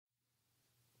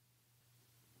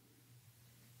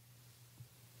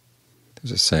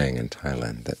There's a saying in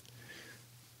Thailand that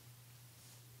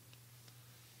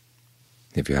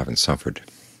if you haven't suffered,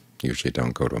 you usually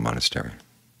don't go to a monastery,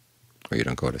 or you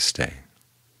don't go to stay.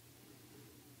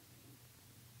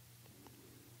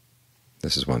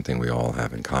 This is one thing we all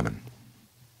have in common.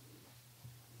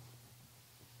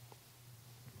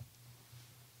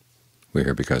 We're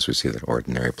here because we see that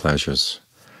ordinary pleasures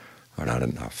are not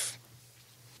enough.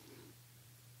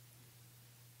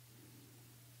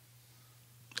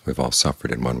 We've all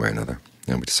suffered in one way or another,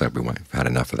 and we decide we've had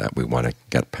enough of that. We want to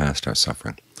get past our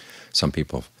suffering. Some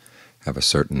people have a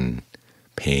certain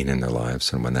pain in their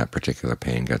lives, and when that particular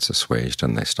pain gets assuaged,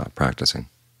 then they stop practicing.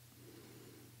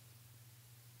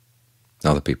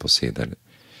 Other people see that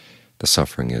the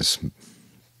suffering is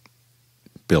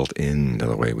built into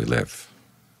the way we live,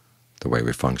 the way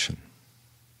we function.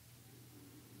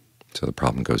 So the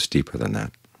problem goes deeper than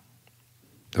that.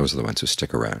 Those are the ones who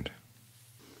stick around.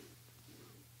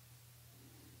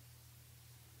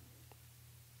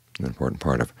 An important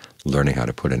part of learning how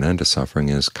to put an end to suffering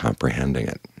is comprehending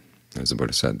it. As the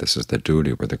Buddha said, this is the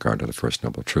duty with regard to the First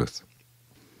Noble Truth.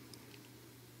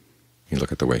 You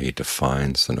look at the way he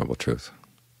defines the Noble Truth,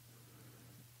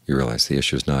 you realize the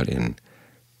issue is not in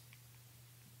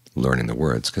learning the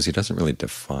words, because he doesn't really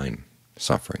define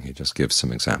suffering. He just gives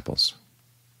some examples.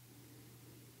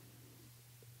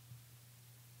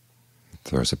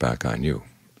 Throws it back on you.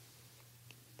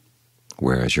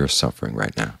 Where is your suffering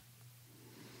right now?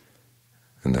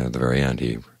 And then at the very end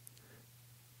he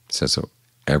says that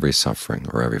every suffering,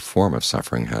 or every form of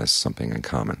suffering, has something in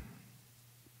common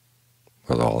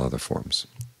with all other forms.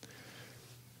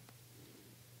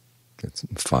 It's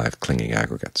 5 clinging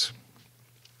aggregates.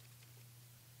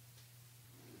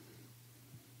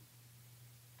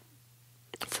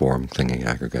 Form, clinging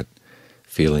aggregate;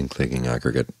 feeling, clinging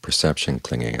aggregate; perception,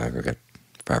 clinging aggregate;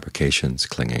 fabrications,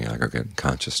 clinging aggregate;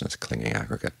 consciousness, clinging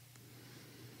aggregate.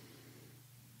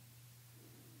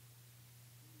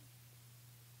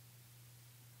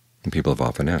 And people have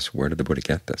often asked, where did the Buddha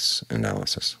get this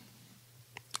analysis?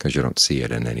 Because you don't see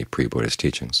it in any pre-Buddhist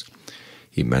teachings.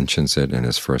 He mentions it in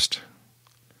his first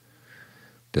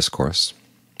discourse,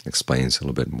 explains a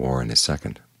little bit more in his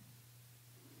second.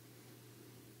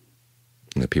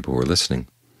 And the people who were listening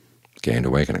gained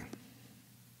awakening.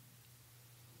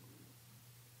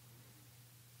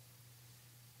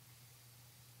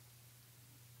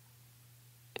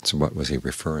 So what was he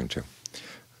referring to?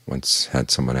 Once had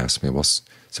someone ask me, well,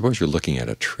 suppose you're looking at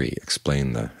a tree.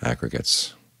 Explain the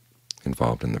aggregates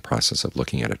involved in the process of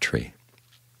looking at a tree.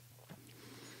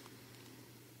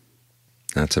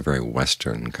 That's a very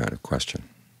Western kind of question.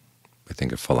 I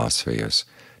think of philosophy as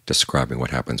describing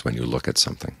what happens when you look at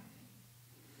something.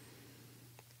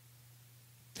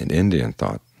 In Indian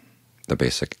thought, the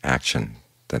basic action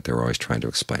that they were always trying to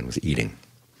explain was eating.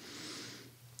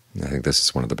 And I think this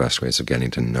is one of the best ways of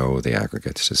getting to know the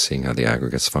aggregates, is seeing how the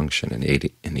aggregates function in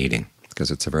eating,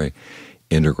 because it's a very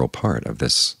integral part of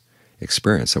this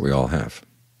experience that we all have.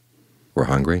 We're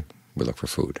hungry, we look for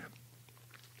food.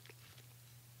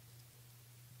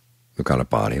 We've got a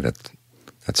body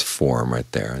that's form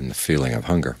right there, and the feeling of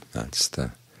hunger, that's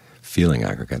the feeling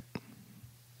aggregate.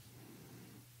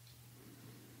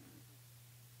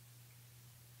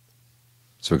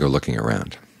 So we go looking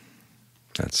around.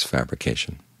 That's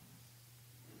fabrication.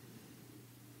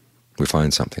 We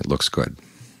find something, it looks good.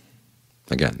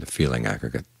 Again, the feeling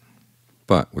aggregate.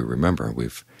 But we remember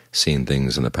we've seen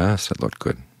things in the past that looked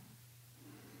good.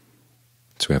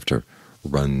 So we have to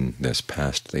run this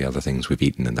past the other things we've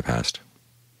eaten in the past.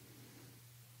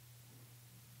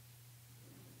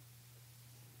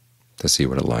 To see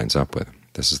what it lines up with.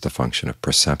 This is the function of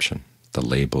perception, the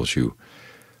labels you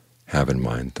have in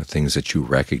mind, the things that you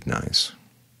recognize.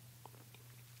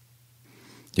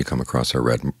 You come across a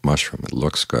red mushroom, it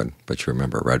looks good, but you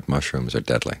remember red mushrooms are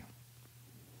deadly.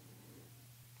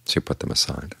 So you put them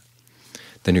aside.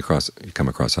 Then you come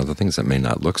across other things that may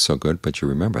not look so good, but you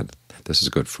remember that this is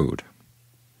good food.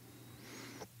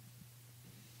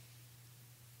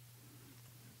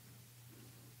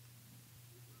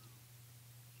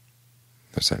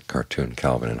 There's that cartoon,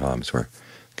 Calvin and Hobbes, where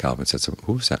Calvin said, so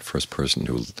who was that first person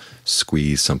who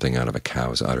squeezed something out of a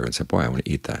cow's udder and said, boy, I want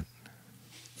to eat that?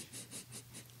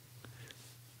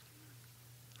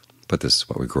 But this is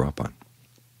what we grew up on.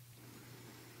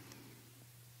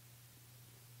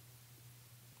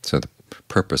 So the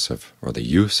purpose of, or the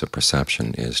use of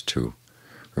perception is to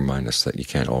remind us that you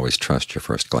can't always trust your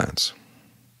first glance.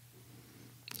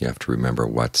 You have to remember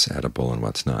what's edible and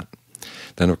what's not.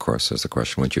 Then, of course, there's the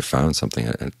question, once you found something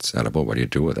that's edible, what do you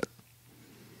do with it?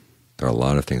 There are a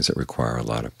lot of things that require a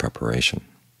lot of preparation.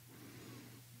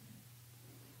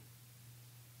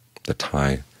 The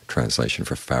Thai translation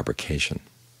for fabrication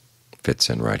fits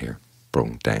in right here,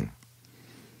 brung dang.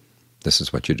 This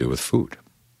is what you do with food.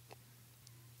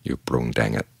 You brung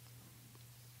dang it.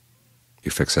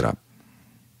 You fix it up.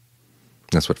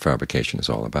 That's what fabrication is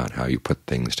all about, how you put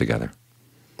things together,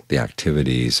 the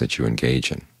activities that you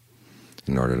engage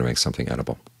in order to make something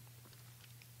edible.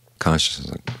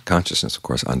 Consciousness, of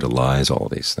course, underlies all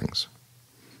these things.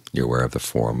 You're aware of the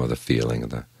form, of the feeling, of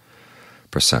the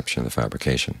perception, of the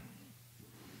fabrication.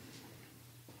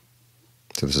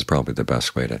 So this is probably the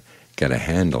best way to get a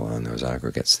handle on those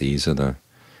aggregates. These are the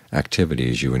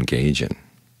activities you engage in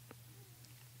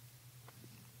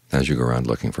as you go around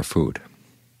looking for food.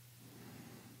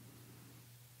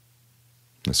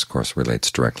 This, of course,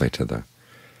 relates directly to the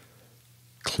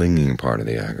clinging part of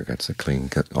the aggregates. The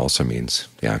clinging also means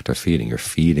the act of feeding. You're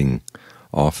feeding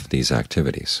off these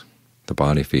activities. The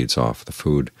body feeds off the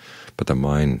food, but the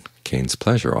mind gains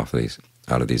pleasure out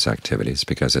of these activities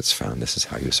because it's found this is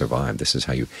how you survive. This is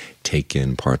how you take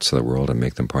in parts of the world and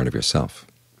make them part of yourself.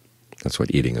 That's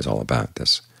what eating is all about,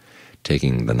 this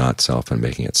taking the not-self and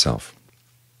making it self.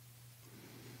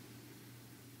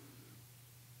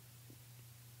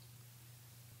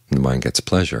 The mind gets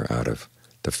pleasure out of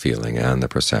the feeling and the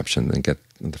perception, and get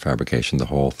the fabrication, the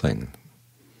whole thing.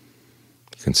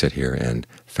 You can sit here and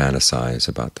fantasize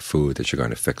about the food that you're going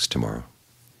to fix tomorrow,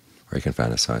 or you can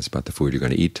fantasize about the food you're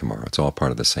going to eat tomorrow. It's all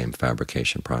part of the same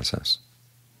fabrication process.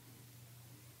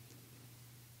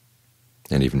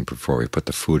 And even before we put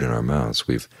the food in our mouths,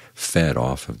 we've fed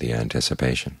off of the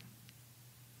anticipation.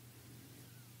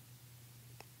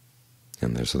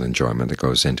 And there's an enjoyment that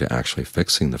goes into actually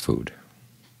fixing the food.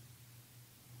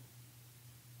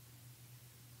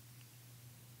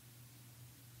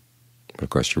 But of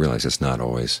course you realize it's not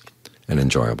always an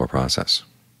enjoyable process.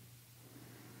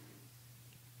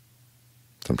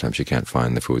 Sometimes you can't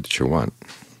find the food that you want.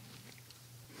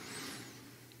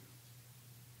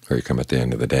 Or you come at the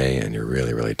end of the day and you're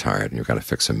really, really tired and you've got to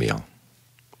fix a meal.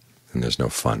 And there's no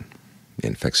fun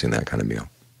in fixing that kind of meal.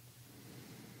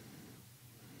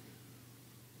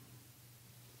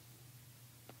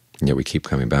 And yet we keep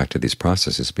coming back to these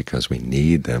processes because we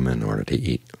need them in order to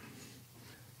eat.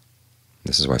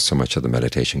 This is why so much of the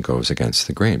meditation goes against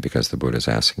the grain, because the Buddha is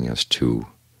asking us to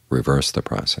reverse the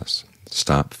process,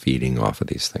 stop feeding off of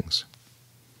these things.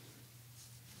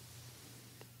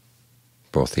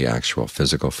 Both the actual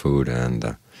physical food and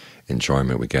the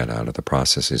enjoyment we get out of the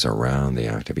processes around the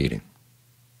act of eating.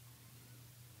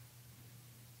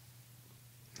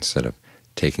 Instead of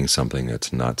taking something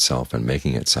that's not self and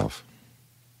making it self,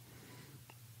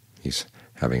 he's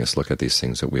having us look at these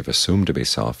things that we've assumed to be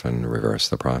self and reverse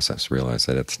the process, realize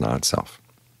that it's not self.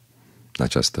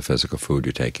 Not just the physical food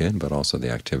you take in, but also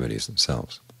the activities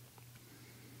themselves.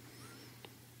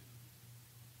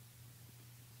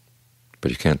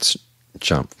 But you can't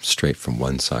jump straight from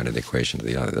one side of the equation to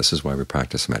the other. This is why we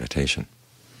practice meditation.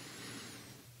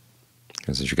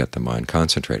 Because as you get the mind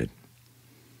concentrated,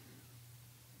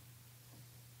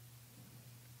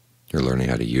 you're learning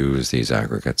how to use these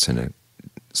aggregates in a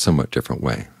somewhat different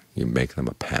way. You make them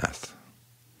a path.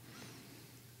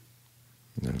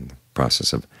 And in the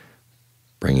process of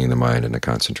bringing the mind into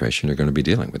concentration, you're going to be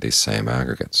dealing with these same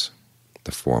aggregates.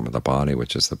 The form of the body,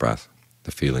 which is the breath,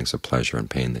 the feelings of pleasure and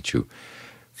pain that you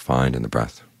find in the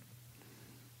breath,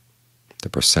 the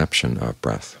perception of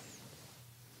breath,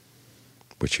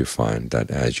 which you find that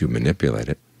as you manipulate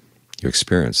it, you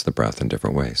experience the breath in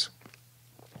different ways.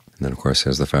 And then, of course,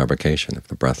 there's the fabrication. If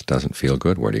the breath doesn't feel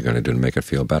good, what are you going to do to make it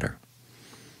feel better?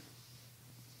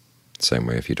 Same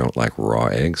way, if you don't like raw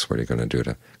eggs, what are you going to do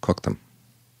to cook them?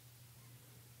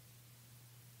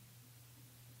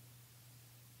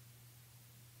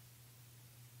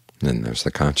 And then there's the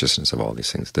consciousness of all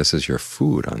these things. This is your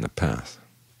food on the path.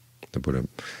 The Buddha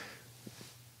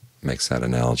makes that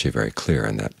analogy very clear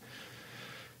in that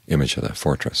image of the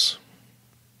fortress.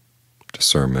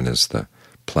 Discernment is the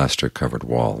plaster-covered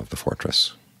wall of the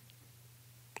fortress,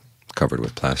 covered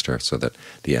with plaster so that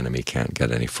the enemy can't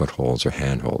get any footholds or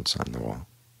handholds on the wall.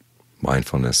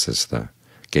 Mindfulness is the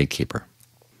gatekeeper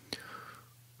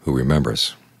who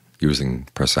remembers, using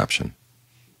perception,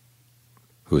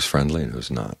 who's friendly and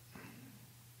who's not,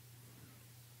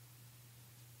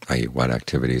 i.e. what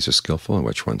activities are skillful and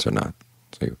which ones are not.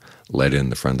 So you let in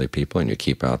the friendly people and you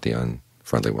keep out the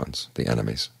unfriendly ones, the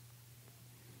enemies.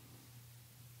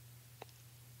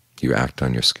 You act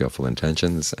on your skillful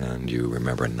intentions, and you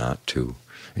remember not to,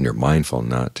 and you're mindful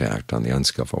not to act on the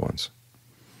unskillful ones.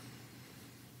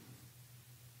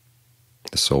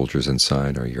 The soldiers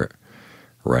inside are your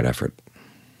right effort.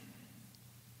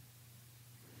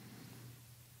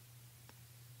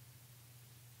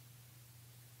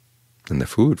 and the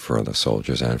food for the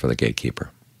soldiers and for the gatekeeper.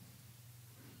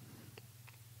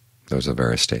 Those are the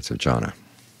various states of jhana.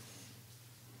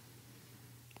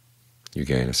 You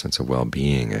gain a sense of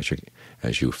well-being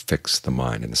as you fix the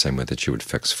mind in the same way that you would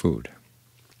fix food.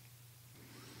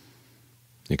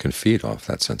 You can feed off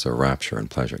that sense of rapture and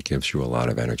pleasure. It gives you a lot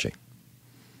of energy.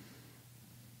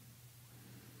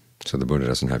 So the Buddha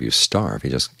doesn't have you starve. He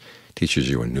just teaches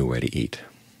you a new way to eat.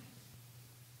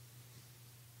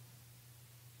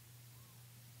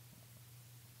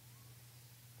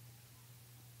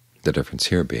 The difference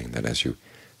here being that as you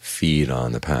feed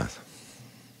on the path,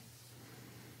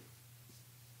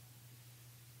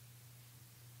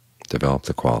 develop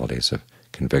the qualities of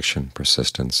conviction,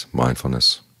 persistence,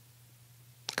 mindfulness,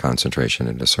 concentration,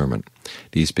 and discernment,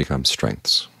 these become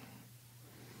strengths.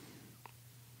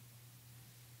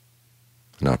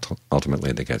 And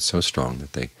ultimately they get so strong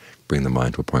that they bring the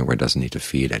mind to a point where it doesn't need to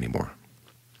feed anymore.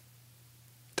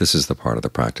 This is the part of the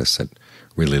practice that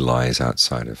really lies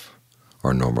outside of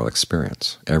our normal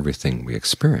experience. Everything we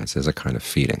experience is a kind of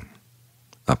feeding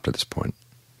up to this point.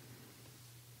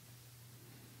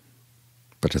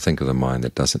 But to think of the mind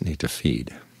that doesn't need to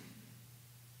feed,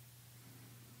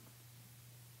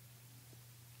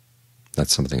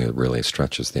 that's something that really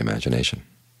stretches the imagination.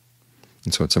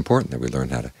 And so it's important that we learn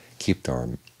how to keep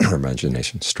our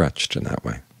imagination stretched in that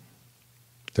way.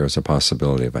 There is a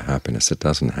possibility of a happiness that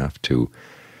doesn't have to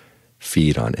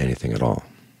feed on anything at all,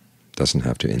 doesn't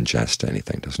have to ingest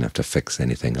anything, doesn't have to fix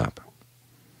anything up.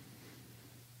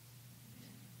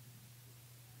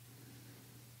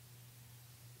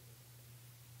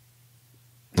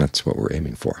 That's what we're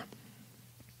aiming for.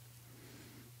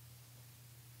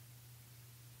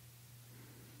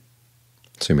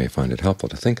 So you may find it helpful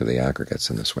to think of the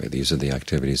aggregates in this way. These are the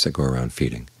activities that go around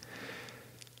feeding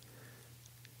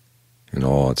in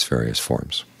all its various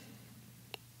forms.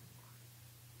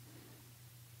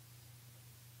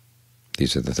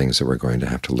 These are the things that we're going to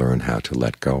have to learn how to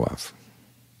let go of.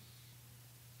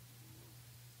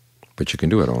 But you can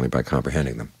do it only by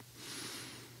comprehending them,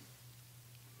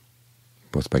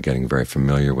 both by getting very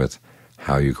familiar with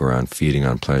how you go around feeding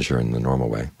on pleasure in the normal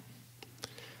way,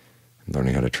 and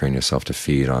learning how to train yourself to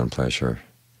feed on pleasure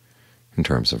in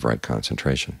terms of right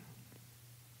concentration.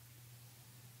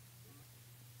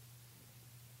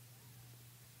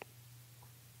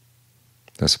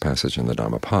 There's a passage in the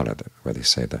Dhammapada where they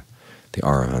say that the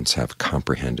Arahants have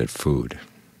comprehended food.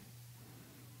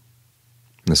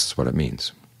 And this is what it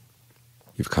means.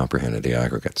 You've comprehended the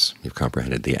aggregates. You've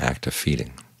comprehended the act of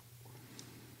feeding.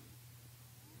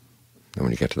 And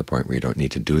when you get to the point where you don't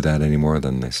need to do that anymore,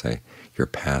 then they say your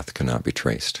path cannot be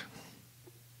traced.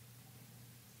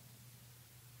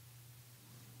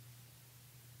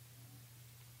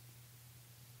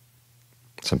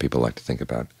 Some people like to think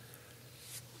about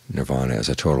nirvana as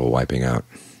a total wiping out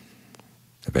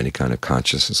of any kind of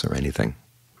consciousness or anything.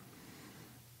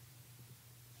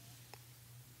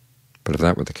 But if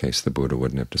that were the case, the Buddha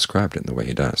wouldn't have described it in the way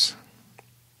he does.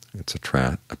 It's a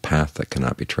path that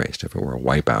cannot be traced. If it were a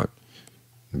wipeout,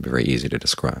 it would be very easy to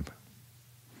describe.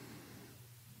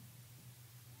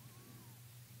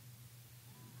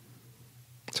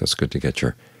 So it's good to get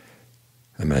your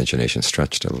imagination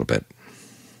stretched a little bit.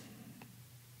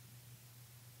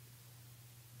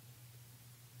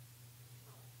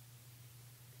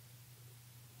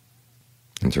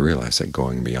 And to realize that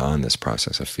going beyond this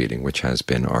process of feeding, which has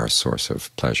been our source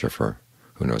of pleasure for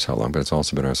who knows how long, but it's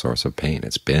also been our source of pain.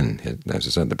 It's been, as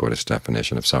I said, the Buddhist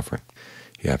definition of suffering.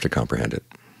 You have to comprehend it.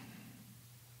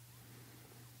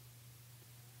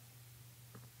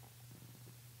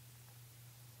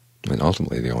 And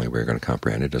ultimately, the only way you're going to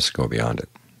comprehend it is to go beyond it.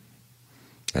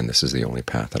 And this is the only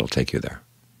path that will take you there.